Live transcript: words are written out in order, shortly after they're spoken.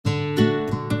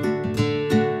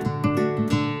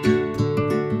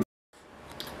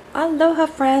Aloha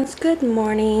friends, good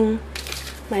morning.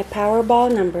 My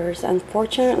Powerball numbers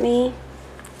unfortunately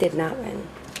did not win.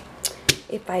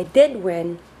 If I did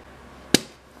win,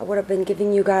 I would have been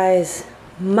giving you guys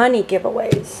money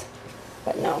giveaways.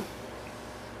 But no.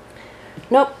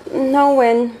 Nope, no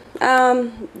win.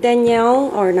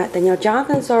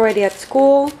 Jonathan's already at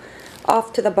school.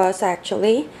 Off to the bus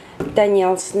actually.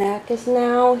 Danielle's snack is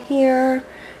now here.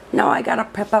 Now I gotta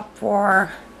prep up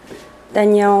for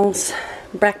Danielle's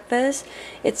breakfast.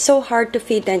 It's so hard to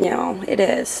feed Danielle. It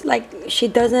is. Like she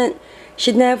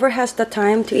never has the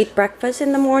time to eat breakfast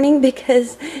in the morning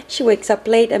because she wakes up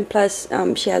late, and plus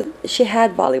she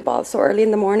had volleyball so early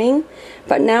in the morning.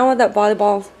 But now that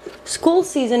volleyball school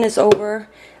season is over,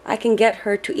 I can get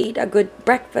her to eat a good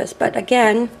breakfast. But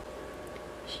again,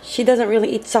 she doesn't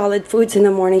really eat solid foods in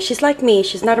the morning. She's like me.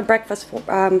 She's not a breakfast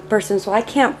person, so I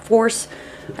can't force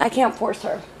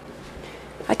her.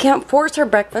 I can't force her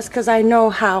breakfast because I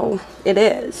know how it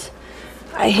is.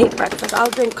 I hate breakfast. I'll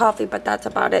drink coffee, but that's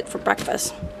about it for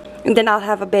breakfast. And then I'll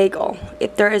have a bagel.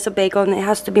 If there is a bagel, and it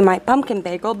has to be my pumpkin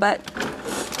bagel, but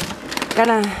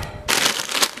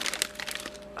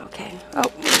okay. Oh,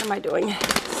 what am I doing?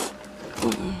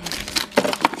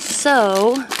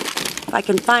 So, if I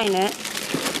can find it,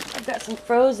 I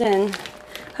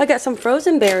got some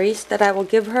frozen berries that I will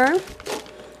give her.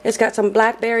 It's got some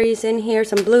blackberries in here,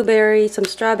 some blueberries, some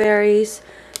strawberries,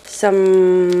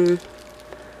 some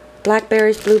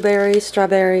blackberries, blueberries,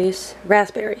 strawberries,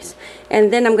 raspberries.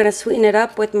 And then I'm going to sweeten it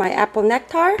up with my apple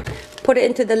nectar, put it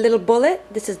into the little bullet.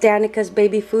 This is Danica's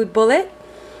baby food bullet.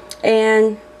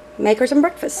 And make her some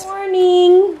breakfast.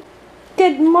 Morning!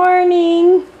 Good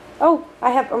morning! Oh,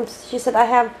 she said I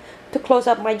have to close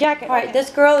up my jacket. Alright,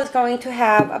 this girl is going to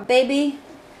have a baby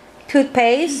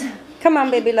toothpaste. Come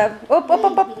on, baby love.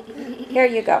 Up. Here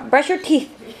you go. Brush your teeth.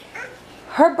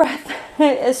 Her breath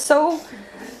is so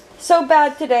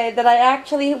bad today that I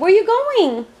actually... Where are you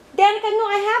going? Danica, no,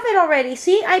 I have it already.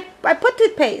 See, I put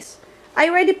toothpaste. I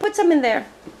already put some in there.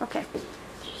 Okay.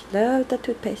 Love the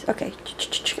toothpaste. Okay.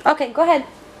 Okay, go ahead.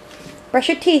 Brush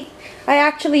your teeth. I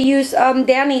actually used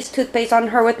Danny's toothpaste on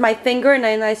her with my finger, and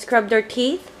then I scrubbed her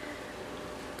teeth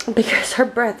because her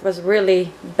breath was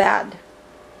really bad.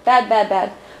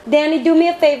 Bad. Danny, do me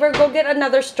a favor. Go get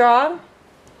another straw.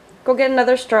 Go get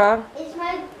another straw. Is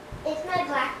my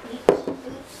black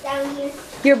boots down here?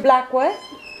 Your black what?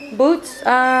 Boots? Oh,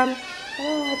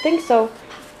 I think so.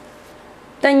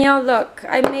 Danielle, look.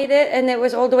 I made it, and it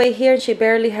was all the way here, and she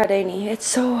barely had any. It's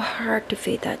so hard to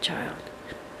feed that child.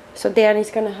 So Danny's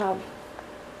gonna have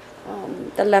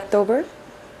the leftover.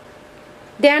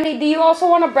 Danny, do you also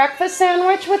want a breakfast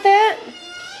sandwich with it?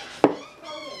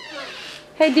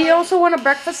 Hey, do you also want a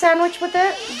breakfast sandwich with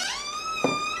it?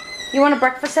 You want a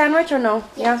breakfast sandwich or no?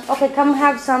 Yeah? Okay, come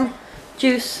have some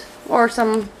juice or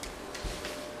some,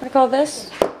 what do you call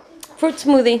this? Fruit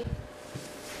smoothie.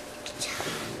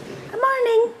 Good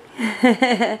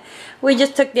morning. We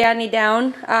just took Danny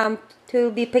down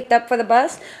to be picked up for the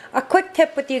bus. A quick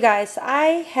tip with you guys.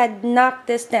 I had knocked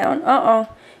this down.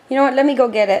 You know what? Let me go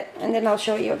get it and then I'll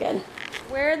show you again.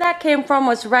 Where that came from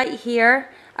was right here.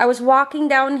 I was walking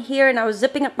down here and I was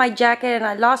zipping up my jacket and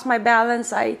I lost my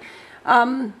balance. I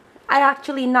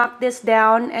actually knocked this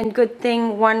down, and good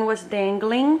thing one was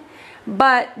dangling.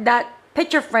 But that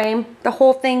picture frame, the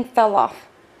whole thing fell off.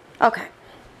 Okay.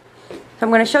 So I'm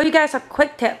going to show you guys a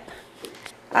quick tip.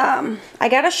 I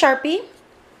got a Sharpie.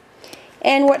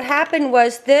 And what happened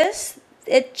was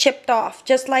it chipped off.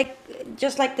 Just like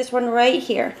this one right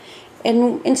here.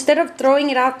 And instead of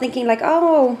throwing it out thinking like,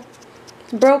 oh,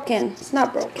 broken. It's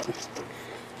not broken.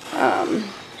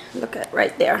 Look at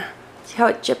right there. See how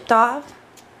it chipped off?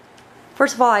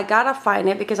 First of all, I gotta find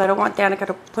it because I don't want Danica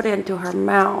to put it into her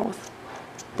mouth.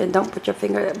 Then don't put your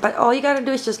finger there. But all you gotta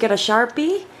do is just get a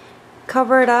Sharpie,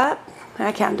 cover it up.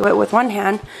 I can't do it with one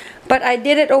hand, but I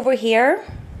did it over here.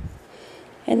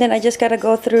 And then I just gotta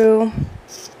go through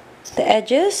the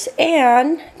edges,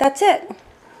 and that's it.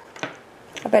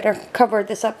 I better cover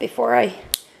this up before I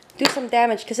do some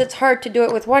damage because it's hard to do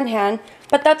it with one hand.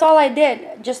 But that's all I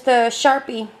did, just a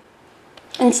Sharpie,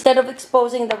 instead of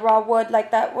exposing the raw wood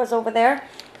like that was over there.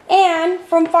 And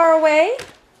from far away,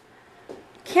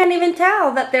 can't even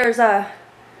tell that there's a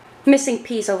missing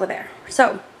piece over there.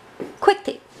 So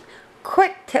quick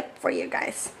tip for you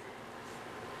guys.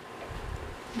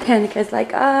 Danica's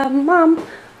like, Mom,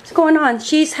 what's going on?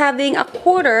 She's having a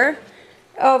quarter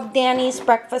of Danny's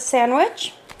breakfast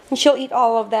sandwich, and she'll eat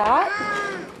all of that.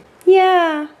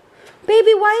 Yeah.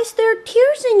 Baby, why is there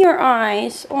tears in your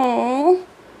eyes? Oh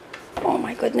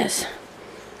my goodness.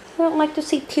 I don't like to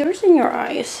see tears in your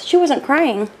eyes. She wasn't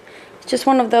crying. It's just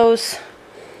one of those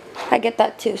I get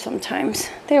that too sometimes.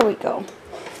 There we go.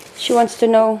 She wants to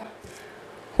know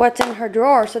what's in her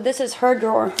drawer. So this is her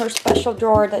drawer, her special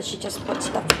drawer that she just puts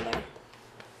stuff in there.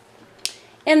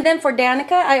 And then for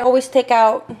Danica, I always take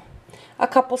out a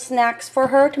couple snacks for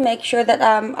her to make sure that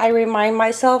I remind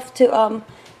myself to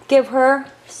give her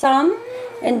some.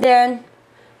 And then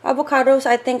avocados,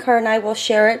 I think her and I will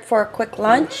share it for a quick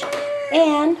lunch.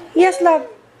 And yes, love.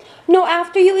 No,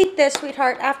 after you eat this,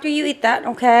 sweetheart. After you eat that,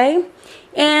 okay?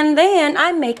 And then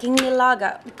I'm making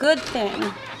nilaga. Good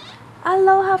thing.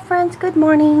 Aloha, friends. Good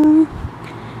morning.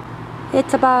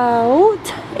 It's about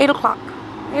 8 o'clock.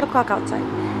 8 o'clock outside.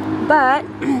 But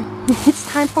it's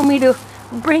time for me to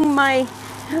bring my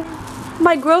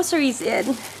groceries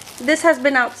in. This has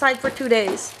been outside for 2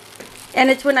 days. And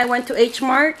it's when I went to H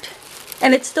Mart.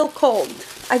 And it's still cold.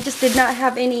 I just did not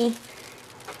have any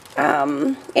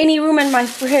room in my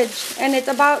fridge. And it's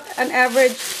about an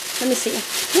average, let me see.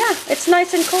 Yeah, it's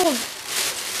nice and cold.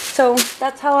 So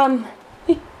that's how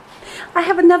I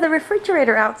have another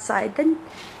refrigerator outside. The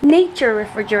nature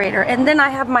refrigerator. And then I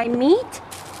have my meat,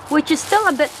 which is still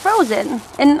a bit frozen.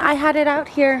 And I had it out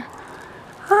here.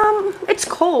 It's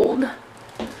cold.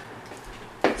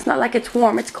 It's not like it's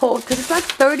warm, it's cold. Because it's like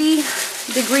 30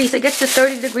 degrees. It gets to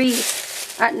 30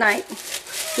 degrees at night.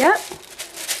 Yep.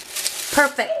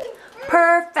 Perfect.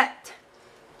 Perfect.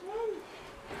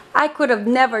 I could have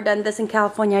never done this in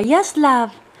California. Yes,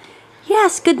 love.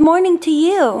 Yes, good morning to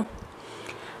you.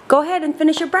 Go ahead and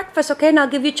finish your breakfast, okay? And I'll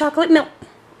give you chocolate milk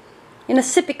in a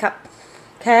sippy cup.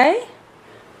 Okay?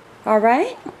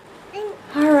 Alright?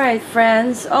 Alright,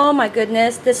 friends. Oh my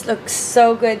goodness. This looks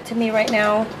so good to me right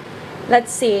now.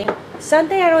 Let's see.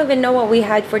 Sunday, I don't even know what we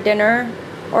had for dinner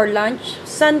or lunch.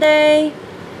 Sunday,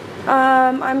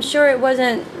 I'm sure it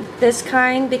wasn't this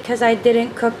kind because I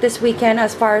didn't cook this weekend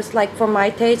as far as like for my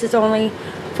taste. It's only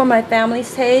for my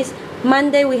family's taste.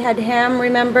 Monday we had ham,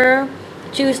 remember?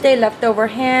 Tuesday leftover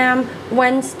ham.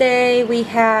 Wednesday we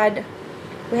had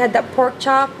that pork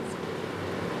chop.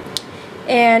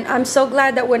 And I'm so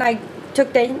glad that when I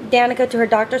took Danica to her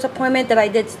doctor's appointment that I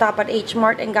did stop at H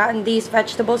Mart and gotten these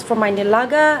vegetables for my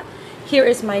nilaga. Here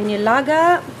is my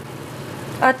nilaga.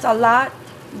 That's a lot,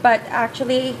 but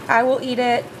actually I will eat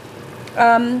it.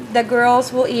 The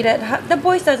girls will eat it. The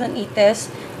boys doesn't eat this,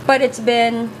 but it's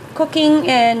been cooking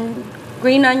and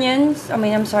green onions.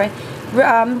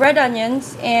 Red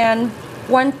onions and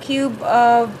 1 cube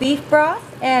of beef broth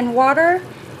and water,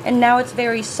 and now it's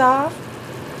very soft.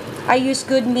 I use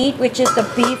good meat, which is the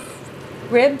beef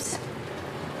ribs,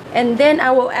 and then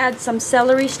I will add some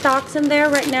celery stalks in there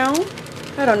right now.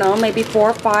 I don't know, maybe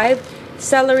 4 or 5.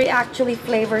 Celery actually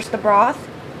flavors the broth.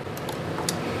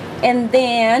 And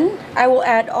then I will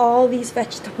add all these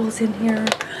vegetables in here.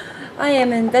 I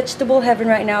am in vegetable heaven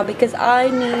right now because I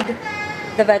need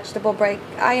the vegetable break.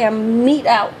 I am meat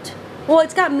out. Well,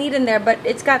 it's got meat in there, but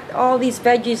it's got all these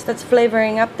veggies that's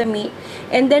flavoring up the meat.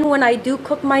 And then when I do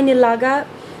cook my nilaga,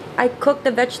 I cook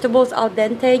the vegetables al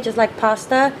dente, just like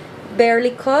pasta, barely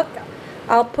cooked.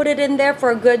 I'll put it in there for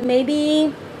a good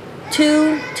maybe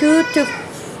 2 to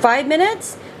 5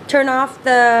 minutes. Turn off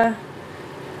the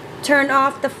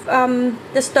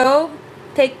stove.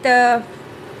 Take the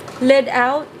lid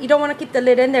out. You don't want to keep the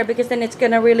lid in there because then it's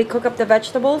gonna really cook up the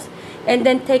vegetables. And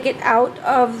then take it out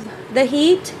of the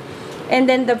heat, and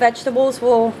then the vegetables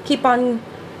will keep on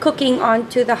cooking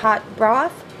onto the hot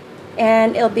broth,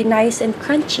 and it'll be nice and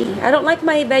crunchy. I don't like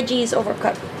my veggies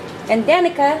overcooked. And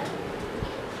Danica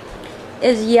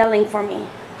is yelling for me.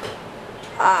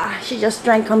 She just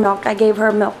drank her milk. I gave her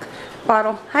a milk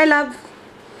bottle. Hi, love.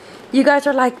 You guys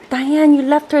are like, Diane, you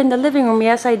left her in the living room.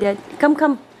 Yes, I did. Come.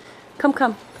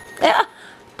 Yeah,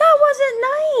 that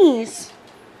wasn't nice.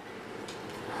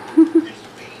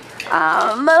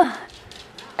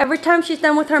 Every time she's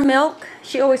done with her milk,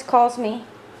 she always calls me.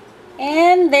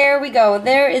 And there we go.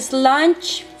 There is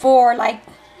lunch for like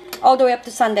all the way up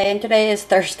to Sunday, and today is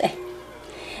Thursday.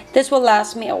 This will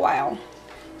last me a while.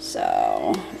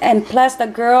 So, and plus the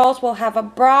girls will have a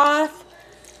broth.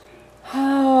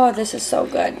 Oh, this is so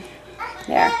good.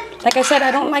 There. Like I said,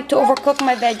 I don't like to overcook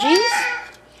my veggies.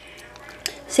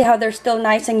 See how they're still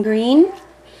nice and green?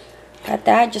 Got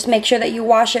that. Just make sure that you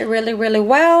wash it really, really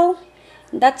well.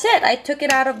 That's it. I took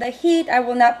it out of the heat. I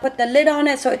will not put the lid on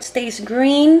it so it stays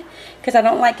green because I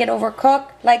don't like it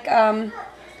overcooked. Like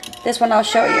this one I'll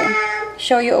show you.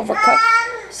 Show you overcooked.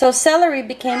 So celery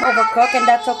became overcooked, and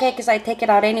that's okay because I take it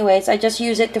out anyways. I just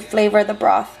use it to flavor the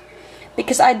broth.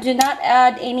 Because I do not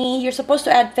add any, you're supposed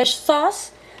to add fish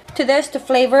sauce to this to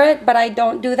flavor it, but I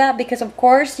don't do that because of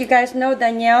course you guys know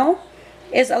Danielle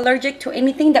is allergic to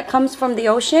anything that comes from the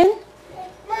ocean.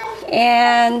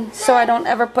 And so I don't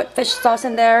ever put fish sauce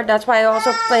in there. That's why I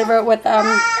also flavor it with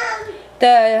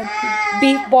the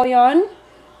beef bouillon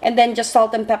and then just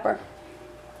salt and pepper.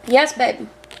 Yes, babe.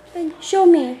 Show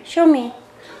me, show me.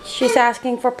 She's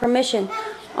asking for permission.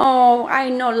 Oh, I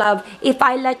know, love. If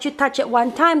I let you touch it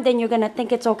one time, then you're gonna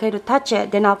think it's okay to touch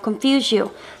it. Then I'll confuse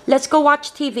you. Let's go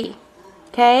watch TV.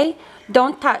 Okay?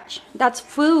 Don't touch. That's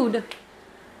food.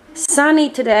 Sunny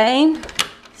today.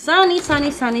 Sunny,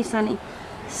 sunny, sunny, sunny.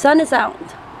 Sun is out.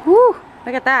 Woo!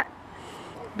 Look at that.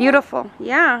 Beautiful.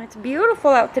 Yeah, it's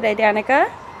beautiful out today, Danica.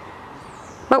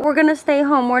 But we're gonna stay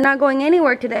home. We're not going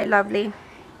anywhere today, lovely.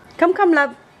 Come, come,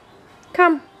 love.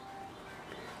 Come.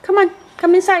 Come on.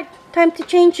 Come inside. Time to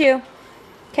change you.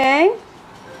 Okay?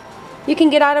 You can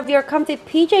get out of your comfy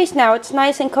PJs now. It's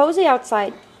nice and cozy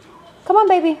outside. Come on,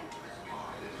 baby.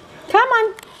 Come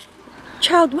on.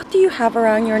 Child, what do you have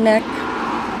around your neck?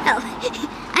 Oh,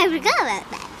 I forgot about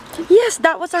that. Yes,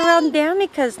 that was around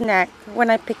Danica's neck when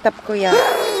I picked up Kuya.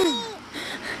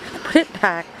 Put it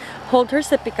back. Hold her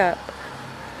sippy cup.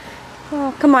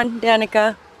 Oh, come on,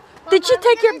 Danica. Did you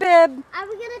take your bib? Are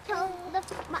we gonna tell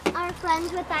our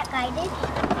friends what that guy did?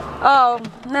 Oh,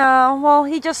 no. Well,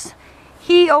 he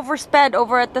oversped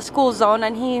over at the school zone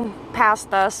and he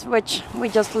passed us, which we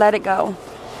just let it go.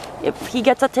 If he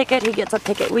gets a ticket, he gets a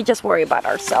ticket. We just worry about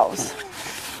ourselves.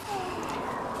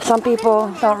 Some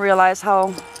people don't realize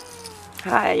how...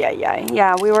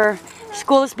 Yeah,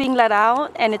 school is being let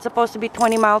out and it's supposed to be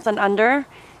 20 miles and under.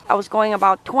 I was going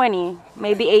about 20,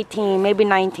 maybe 18, maybe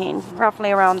 19,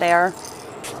 roughly around there,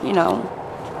 you know.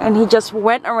 And he just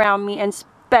went around me and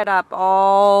sped up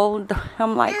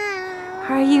I'm like,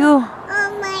 are you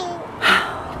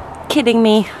kidding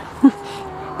me?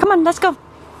 Come on, let's go.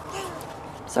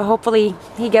 So hopefully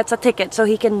he gets a ticket so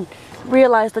he can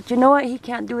realize that, you know what, he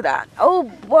can't do that. Oh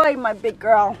boy, my big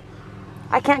girl.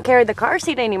 I can't carry the car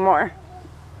seat anymore.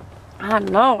 I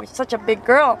don't know, it's such a big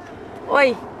girl.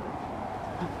 Oi.